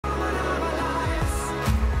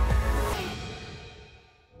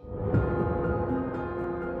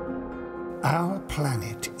Our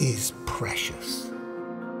planet is precious.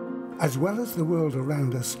 As well as the world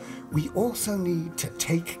around us, we also need to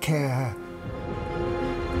take care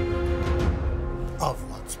of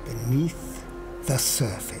what's beneath the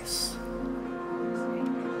surface.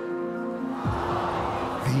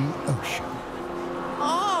 The ocean.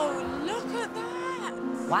 Oh, look at that!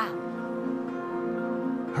 Wow.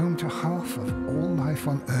 Home to half of all life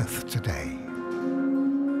on Earth today.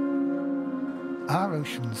 Our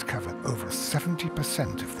oceans cover over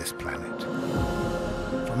 70% of this planet.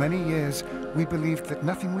 For many years, we believed that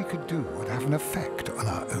nothing we could do would have an effect on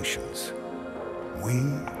our oceans. We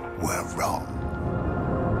were wrong.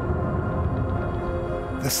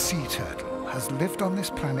 The sea turtle has lived on this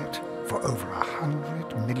planet for over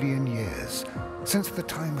 100 million years, since the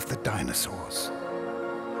time of the dinosaurs.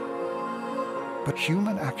 But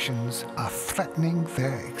human actions are threatening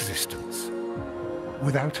their existence.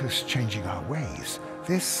 Without us changing our ways,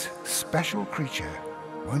 this special creature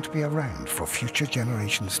won't be around for future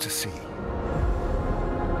generations to see.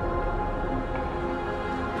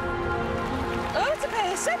 Oh, it's a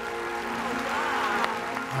person!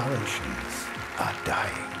 Our oceans are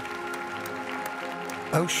dying.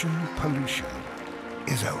 Ocean pollution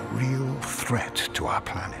is a real threat to our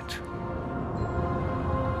planet.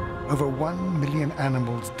 Over 1 million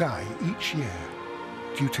animals die each year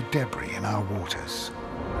due to debris in our waters.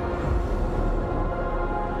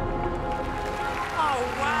 Oh,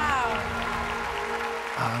 wow!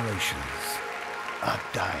 Our oceans are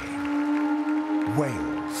dying.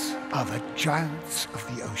 Whales are the giants of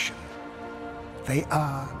the ocean. They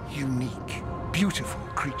are unique, beautiful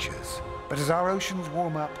creatures. But as our oceans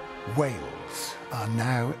warm up, whales are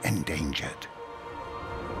now endangered.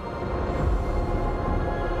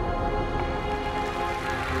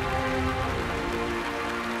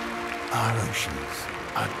 Our oceans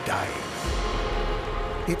are dying.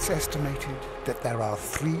 It's estimated that there are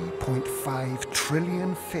 3.5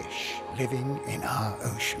 trillion fish living in our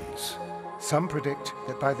oceans. Some predict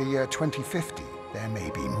that by the year 2050, there may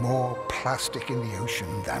be more plastic in the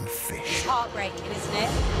ocean than fish. It's heartbreaking, isn't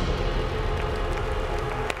it?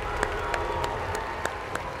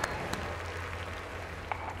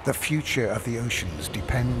 The future of the oceans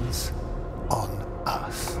depends on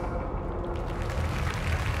us.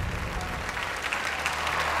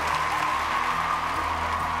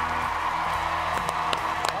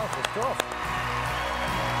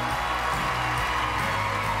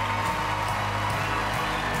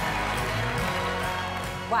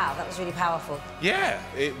 Wow, that was really powerful. Yeah,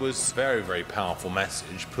 it was a very, very powerful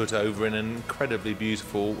message put over in an incredibly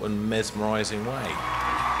beautiful and mesmerising way.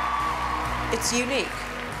 It's unique.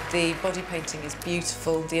 The body painting is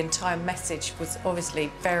beautiful. The entire message was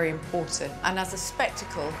obviously very important. And as a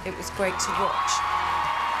spectacle, it was great to watch.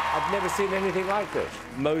 I've never seen anything like this.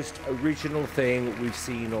 Most original thing we've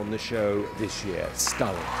seen on the show this year.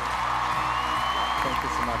 Stunning. Thank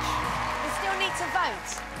you so much. We still need to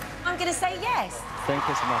vote. I'm going to say yes. Thank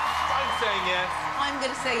you so much. I'm saying yes. I'm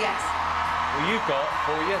going to say yes. Well, you've got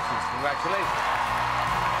 4 yeses. Congratulations.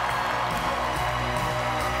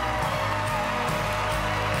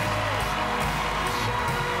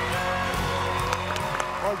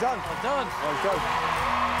 Well done. Well done. Well done.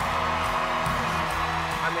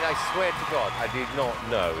 I mean, I swear to God, I did not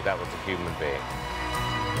know that was a human being.